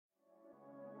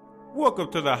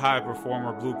Welcome to the High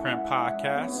Performer Blueprint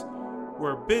Podcast,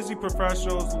 where busy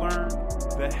professionals learn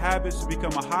the habits to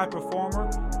become a high performer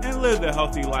and live the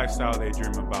healthy lifestyle they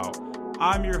dream about.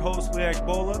 I'm your host, Leak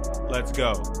Bola. Let's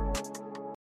go.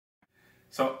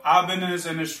 So I've been in this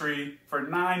industry for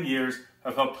 9 years.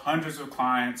 I've helped hundreds of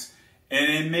clients, and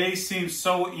it may seem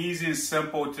so easy and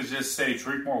simple to just say,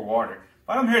 drink more water.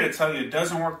 But I'm here to tell you it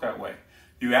doesn't work that way.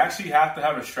 You actually have to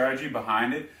have a strategy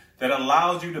behind it that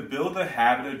allows you to build the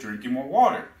habit of drinking more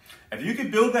water. If you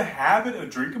can build the habit of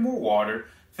drinking more water,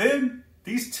 then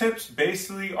these tips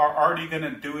basically are already going to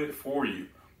do it for you.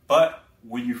 But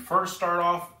when you first start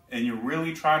off and you're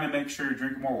really trying to make sure you're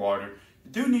drinking more water, you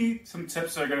do need some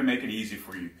tips that are going to make it easy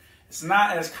for you. It's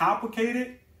not as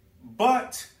complicated,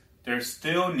 but there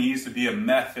still needs to be a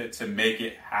method to make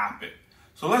it happen.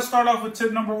 So let's start off with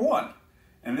tip number 1.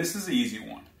 And this is the easy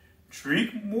one.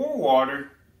 Drink more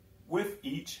water with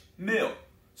each meal.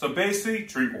 So basically,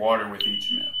 drink water with each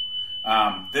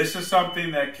meal. This is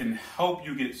something that can help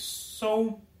you get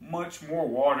so much more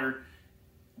water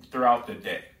throughout the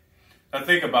day. Now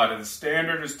think about it. The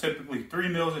standard is typically 3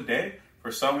 meals a day.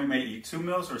 For some, we may eat 2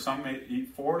 meals, or some may eat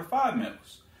 4 to 5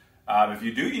 meals. If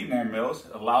you do eat more meals,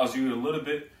 it allows you a little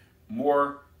bit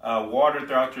more water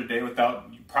throughout your day without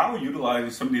probably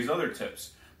utilizing some of these other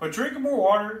tips. But drinking more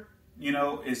water,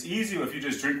 is easy if you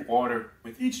just drink water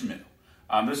with each meal.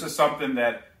 This is something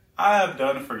that I have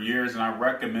done for years and I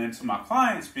recommend to my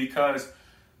clients because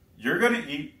you're going to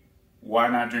eat, why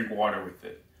not drink water with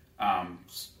it?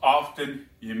 Often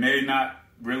you may not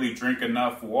really drink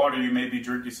enough water. You may be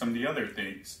drinking some of the other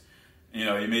things. You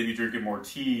may be drinking more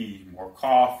tea, more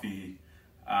coffee,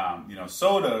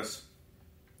 sodas.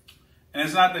 And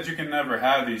it's not that you can never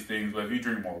have these things, but if you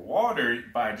drink more water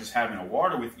by just having a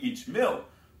water with each meal,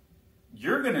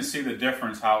 you're going to see the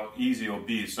difference, how easy it'll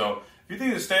be. So if you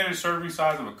think the standard serving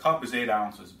size of a cup is 8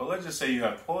 ounces, but let's just say you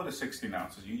have 12 to 16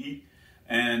 ounces. You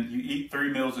eat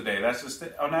 3 meals a day. That's just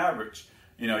on average.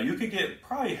 You could get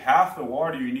probably half the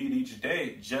water you need each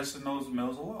day just in those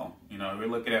meals alone. We're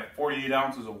looking at 48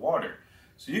 ounces of water.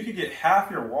 So you could get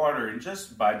half your water and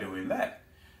just by doing that.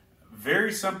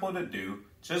 Very simple to do.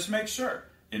 Just make sure.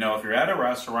 If you're at a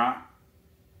restaurant,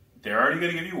 they're already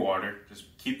going to give you water. Just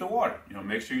keep the water.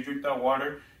 Make sure you drink that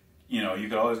water. You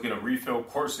can always get a refill, of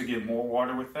course, to get more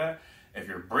water with that. If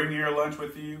you're bringing your lunch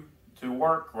with you to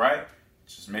work, right,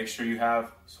 just make sure you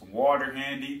have some water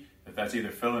handy. If that's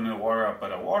either filling the water up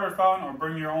at a water fountain or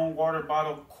bring your own water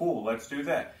bottle, cool, let's do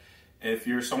that. If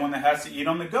you're someone that has to eat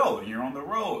on the go and you're on the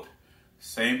road,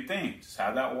 same thing. Just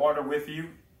have that water with you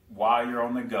while you're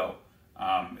on the go.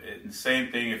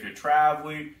 Same thing if you're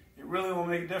traveling. It really will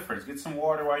make a difference. Get some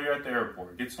water while you're at the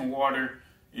airport. Get some water,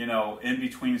 in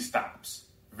between stops.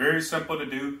 Very simple to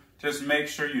do. Just make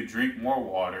sure you drink more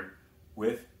water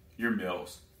with your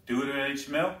meals. Do it at each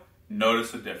meal.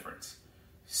 Notice the difference.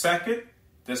 Second,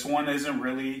 this one isn't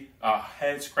really a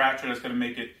head scratcher that's going to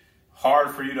make it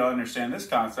hard for you to understand this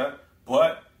concept,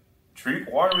 but drink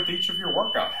water with each of your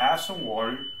workout. Have some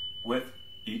water with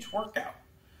each workout.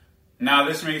 Now,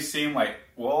 this may seem like,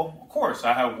 well, of course,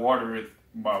 I have water with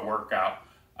my workout.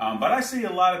 But I see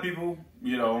a lot of people,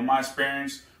 in my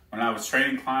experience, when I was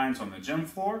training clients on the gym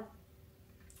floor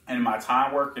and in my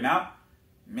time working out,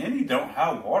 many don't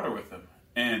have water with them.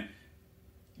 And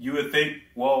you would think,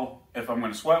 well, if I'm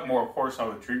going to sweat more, of course, I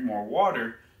would drink more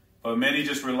water. But many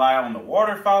just rely on the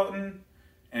water fountain.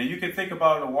 And you can think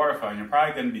about the water fountain. You're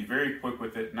probably going to be very quick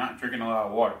with it, not drinking a lot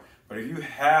of water. But if you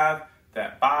have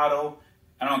that bottle,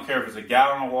 I don't care if it's a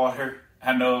gallon of water.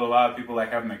 I know a lot of people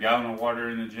like having a gallon of water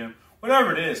in the gym.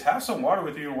 Whatever it is, have some water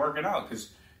with you and working out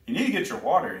because you need to get your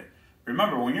water in.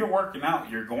 Remember, when you're working out,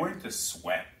 you're going to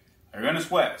sweat. You're going to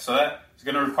sweat. So that is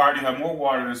going to require you to have more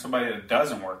water than somebody that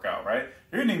doesn't work out, right?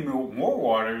 You're going to need more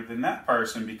water than that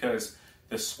person because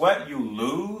the sweat you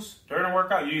lose during a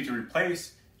workout, you need to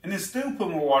replace and then still put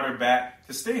more water back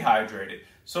to stay hydrated.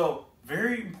 So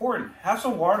very important. Have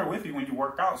some water with you when you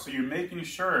work out so you're making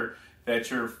sure that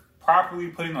you're properly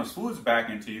putting those fluids back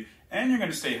into you and you're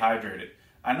going to stay hydrated.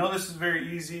 I know this is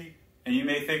very easy and you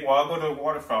may think, well, I'll go to a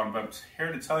water fountain, but I'm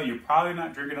here to tell you, you're probably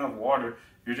not drinking enough water.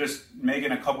 You're just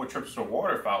making a couple of trips to a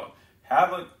water fountain.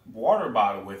 Have a water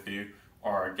bottle with you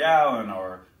or a gallon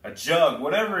or a jug,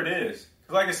 whatever it is.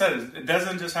 Because like I said, it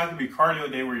doesn't just have to be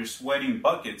cardio day where you're sweating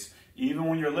buckets. Even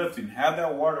when you're lifting, have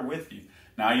that water with you.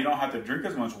 Now, you don't have to drink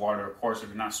as much water, of course, if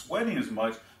you're not sweating as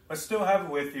much, but still have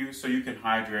it with you so you can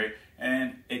hydrate,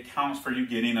 and it counts for you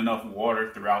getting enough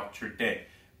water throughout your day.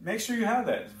 Make sure you have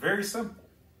that. It's very simple.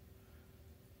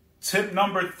 Tip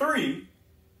number 3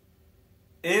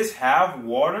 is have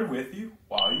water with you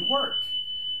while you work.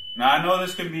 Now, I know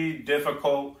this can be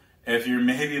difficult If you're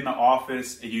maybe in the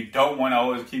office and you don't want to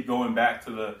always keep going back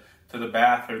to the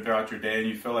bathroom throughout your day and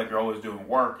you feel like you're always doing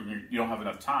work and you don't have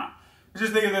enough time.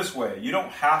 Just think of it this way. You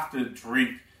don't have to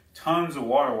drink tons of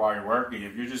water while you're working.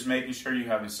 If you're just making sure you're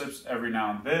having sips every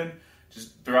now and then,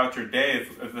 just throughout your day.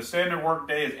 If the standard work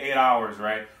day is 8 hours,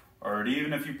 right? Or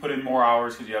even if you put in more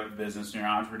hours because you have a business and you're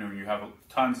an entrepreneur and you have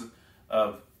tons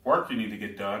of work you need to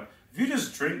get done. If you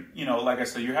just drink, like I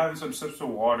said, you're having some sips of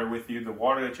water with you, the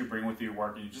water that you bring with you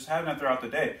working, you're just having that throughout the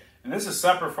day. And this is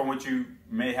separate from what you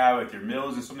may have with your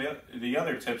meals and some of the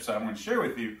other tips that I'm going to share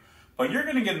with you. But you're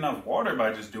going to get enough water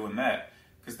by just doing that.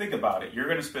 Because think about it. You're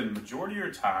going to spend the majority of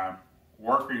your time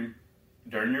working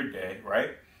during your day,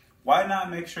 right? Why not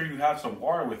make sure you have some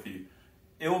water with you?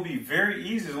 It will be very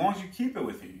easy as long as you keep it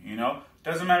with you,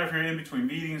 Doesn't matter if you're in between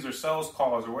meetings or sales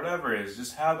calls or whatever it is.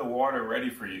 Just have the water ready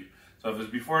for you. So if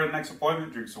it's before the next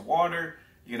appointment, drink some water,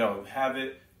 have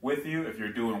it with you. If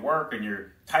you're doing work and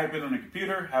you're typing on the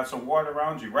computer, have some water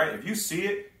around you, right? If you see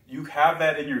it, you have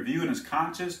that in your view and it's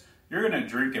conscious, you're going to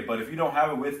drink it. But if you don't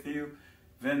have it with you,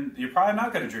 then you're probably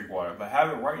not going to drink water. But have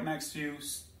it right next to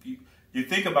you. You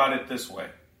think about it this way.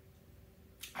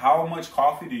 How much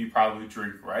coffee do you probably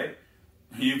drink, right?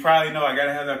 You probably know I got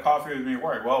to have that coffee with me at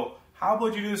work. Well, how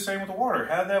about you do the same with the water?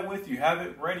 Have that with you. Have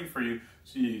it ready for you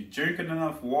so you're drinking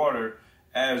enough water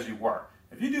as you work.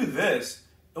 If you do this,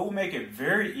 it will make it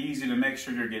very easy to make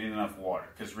sure you're getting enough water.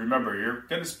 Because remember, you're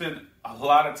going to spend a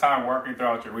lot of time working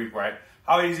throughout your week, right?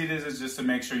 How easy it is just to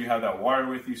make sure you have that water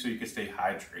with you so you can stay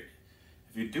hydrated.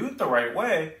 If you do it the right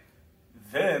way,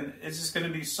 then it's just going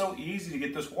to be so easy to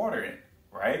get this water in,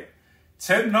 right?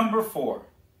 Tip number 4,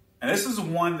 and this is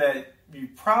one that you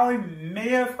probably may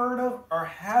have heard of or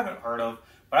haven't heard of,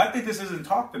 but I think this isn't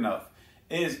talked enough,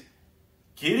 is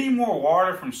getting more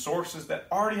water from sources that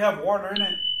already have water in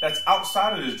it that's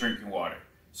outside of just drinking water.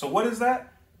 So what is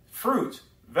that? Fruit,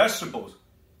 vegetables,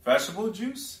 vegetable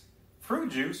juice,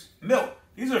 fruit juice, milk.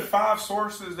 These are 5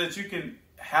 sources that you can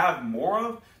have more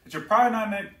of that you're probably not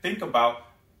going to think about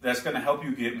that's going to help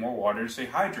you get more water and stay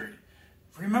hydrated.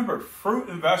 Remember, fruit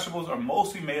and vegetables are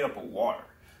mostly made up of water.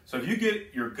 So if you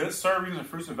get your good servings of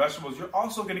fruits and vegetables, you're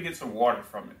also going to get some water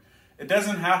from it. It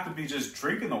doesn't have to be just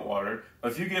drinking the water,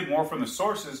 but if you get more from the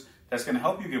sources that's going to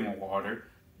help you get more water,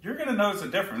 you're going to notice a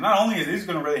difference. Not only is this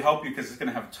going to really help you because it's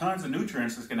going to have tons of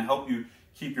nutrients, it's going to help you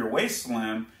keep your waist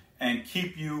slim and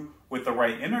keep you with the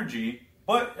right energy,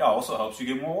 but it also helps you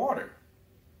get more water.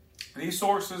 These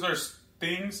sources are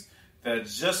things that,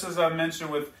 just as I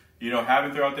mentioned with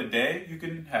having throughout the day, you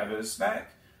can have it as a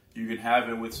snack. You can have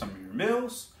it with some of your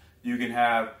meals. You can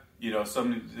have,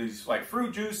 some of these like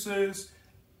fruit juices,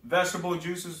 vegetable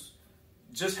juices,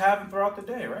 just have them throughout the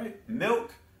day, right?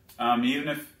 Milk, even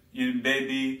if you may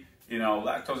be,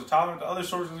 lactose intolerant, the other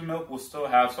sources of milk will still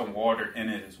have some water in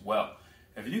it as well.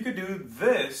 If you could do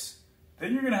this,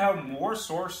 then you're going to have more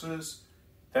sources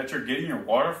that you're getting your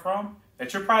water from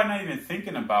that you're probably not even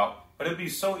thinking about, but it'd be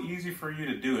so easy for you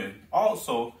to do it.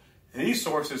 Also, these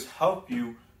sources help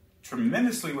you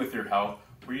tremendously with your health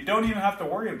where you don't even have to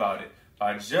worry about it.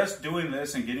 By just doing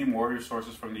this and getting more of your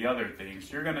sources from the other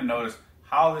things, you're going to notice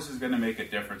how this is going to make a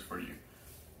difference for you.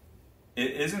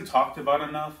 It isn't talked about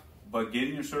enough, but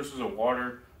getting your sources of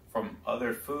water from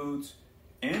other foods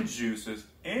and juices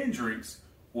and drinks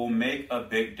will make a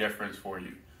big difference for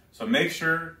you. So make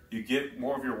sure you get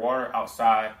more of your water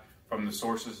outside from the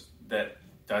sources that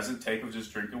doesn't take of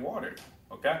just drinking water,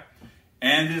 okay?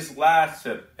 And this last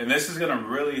tip, and this is going to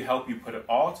really help you put it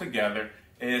all together,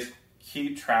 is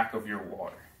keep track of your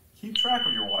water. Keep track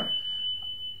of your water.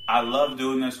 I love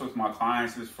doing this with my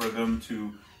clients, is for them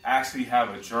to actually have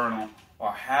a journal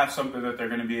or have something that they're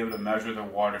going to be able to measure their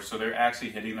water so they're actually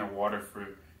hitting their water for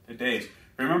the days.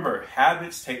 Remember,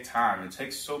 habits take time. It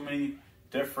takes so many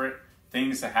different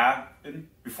things to happen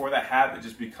before that habit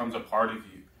just becomes a part of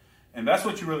you. And that's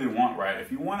what you really want, right?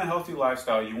 If you want a healthy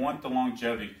lifestyle, you want the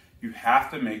longevity, you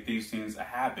have to make these things a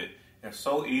habit. It's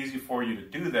so easy for you to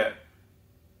do that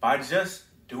by just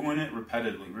doing it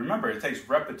repetitively. Remember, it takes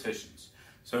repetitions.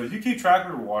 So if you keep track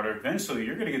of your water, eventually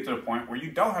you're going to get to the point where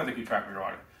you don't have to keep track of your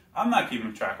water. I'm not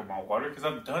keeping track of my water because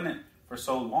I've done it for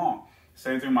so long.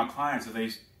 Same thing with my clients. If they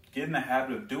get in the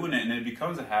habit of doing it and it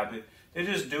becomes a habit, they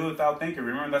just do it without thinking.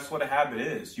 Remember, that's what a habit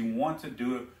is. You want to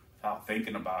do it without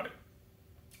thinking about it.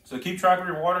 So keep track of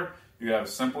your water. You have a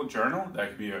simple journal. That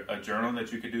could be a journal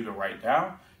that you could do to write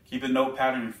down. Keep a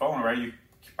notepad on your phone, right? You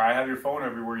probably have your phone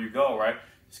everywhere you go, right?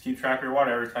 Just keep track of your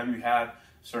water. Every time you have a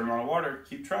certain amount of water,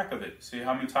 keep track of it. See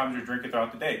how many times you're drinking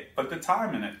throughout the day. Put the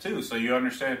time in it too, so you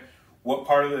understand what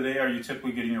part of the day are you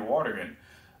typically getting your water in.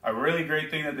 A really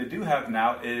great thing that they do have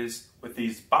now is with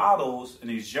these bottles and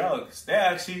these jugs, they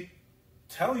actually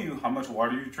tell you how much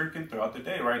water you're drinking throughout the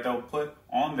day, right? They'll put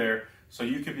on there so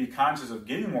you can be conscious of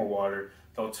getting more water.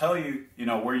 They'll tell you,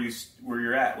 where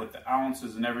you're at with the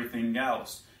ounces and everything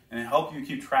else, and help you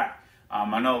keep track.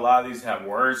 I know a lot of these have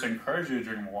words to encourage you to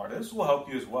drink more water. This will help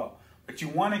you as well. But you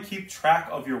want to keep track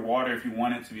of your water if you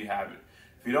want it to be a habit.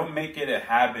 If you don't make it a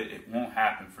habit, it won't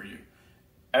happen for you.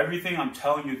 Everything I'm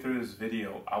telling you through this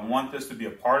video, I want this to be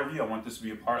a part of you. I want this to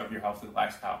be a part of your healthy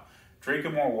lifestyle.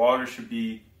 Drinking more water should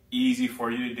be easy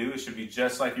for you to do. It should be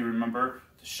just like you remember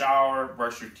to shower,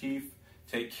 brush your teeth,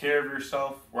 take care of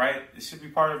yourself, right? It should be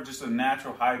part of just a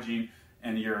natural hygiene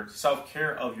and your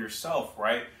self-care of yourself,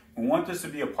 right? We want this to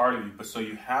be a part of you, but so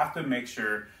you have to make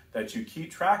sure that you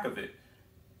keep track of it.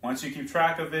 Once you keep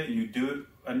track of it, you do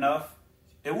it enough,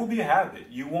 it will be a habit.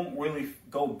 You won't really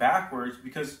go backwards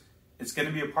because it's going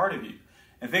to be a part of you.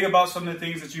 And think about some of the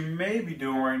things that you may be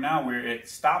doing right now where it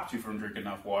stops you from drinking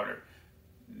enough water.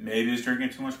 Maybe it's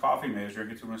drinking too much coffee. Maybe it's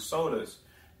drinking too much sodas.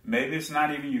 Maybe it's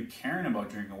not even you caring about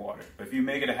drinking water. But if you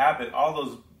make it a habit, all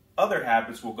those other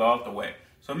habits will go out the way.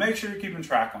 So make sure you're keeping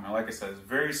track on it. Like I said, it's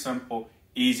very simple,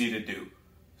 easy to do.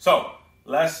 So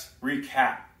let's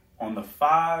recap on the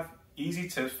 5 easy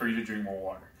tips for you to drink more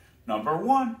water. Number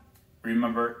 1,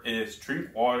 remember, is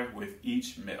drink water with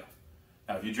each meal.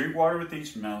 Now, if you drink water with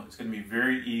each meal, it's going to be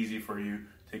very easy for you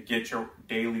to get your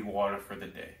daily water for the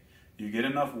day. You get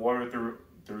enough water through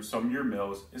some of your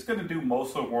meals, it's going to do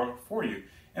most of the work for you.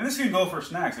 And this can go for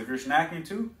snacks. If you're snacking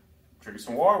too, drink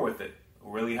some water with it. It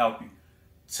will really help you.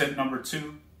 Tip number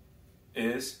 2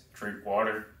 is drink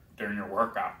water during your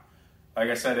workout. Like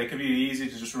I said, it can be easy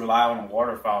to just rely on a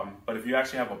water fountain, but if you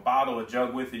actually have a bottle, a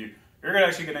jug with you, you're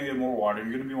actually going to get more water.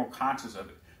 You're going to be more conscious of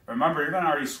it. Remember, you're going to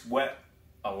already sweat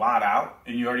a lot out,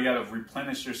 and you already got to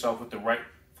replenish yourself with the right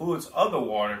fluids of the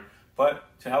water. But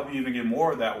to help you even get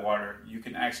more of that water, you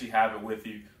can actually have it with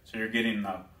you, so you're getting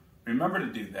enough. Remember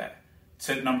to do that.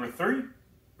 Tip number 3,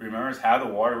 remember, is have the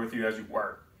water with you as you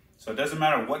work. So it doesn't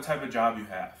matter what type of job you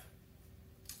have.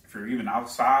 If you're even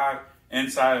outside,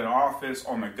 inside an office,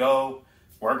 on the go,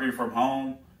 working from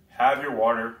home, have your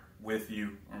water with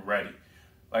you and ready.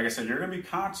 Like I said, you're going to be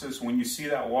conscious when you see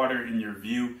that water in your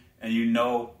view and you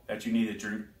know that you need to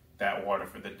drink that water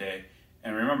for the day.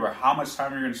 And remember how much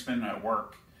time you're going to spend at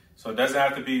work. So it doesn't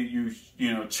have to be you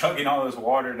chugging all this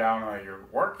water down while you're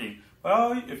working.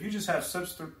 Well, if you just have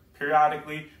sips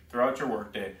periodically throughout your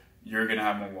workday, you're going to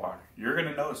have more water. You're going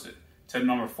to notice it. Tip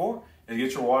number 4 is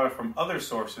get your water from other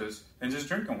sources than just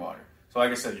drinking water. So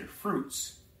like I said, your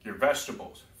fruits, your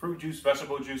vegetables, fruit juice,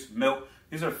 vegetable juice, milk.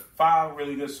 These are 5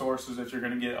 really good sources that you're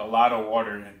going to get a lot of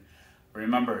water in.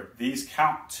 Remember, these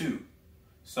count too.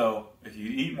 So if you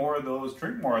eat more of those,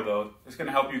 drink more of those, it's going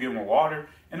to help you get more water.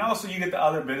 And also you get the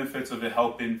other benefits of it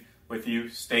helping with you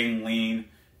staying lean,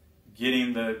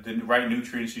 getting the right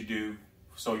nutrients you do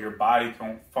so your body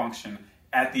can function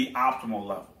at the optimal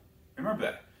level. Remember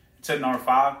that. Tip number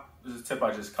 5 is a tip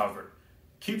I just covered.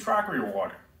 Keep track of your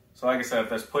water. So like I said, if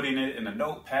that's putting it in a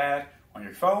notepad on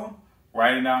your phone,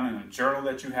 writing down in a journal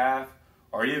that you have,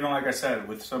 or even like I said,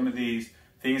 with some of these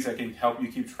things that can help you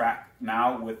keep track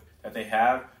now that they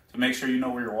have to make sure you know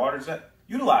where your water's at,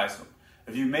 utilize them.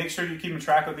 If you make sure you're keeping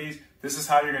track of these, this is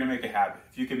how you're going to make a habit.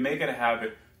 If you can make it a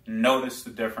habit, notice the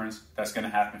difference that's going to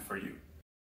happen for you.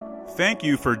 Thank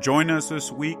you for joining us this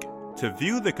week. To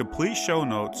view the complete show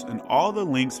notes and all the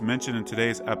links mentioned in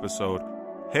today's episode,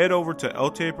 head over to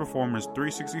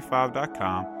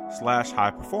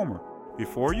LTAPerformance365.com/high-performer.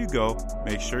 Before you go,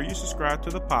 make sure you subscribe to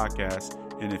the podcast.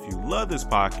 And if you love this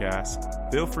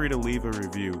podcast, feel free to leave a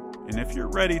review. And if you're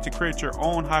ready to create your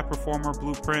own high performer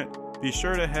blueprint, be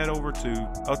sure to head over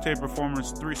to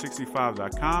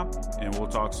LTAPerformance365.com and we'll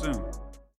talk soon.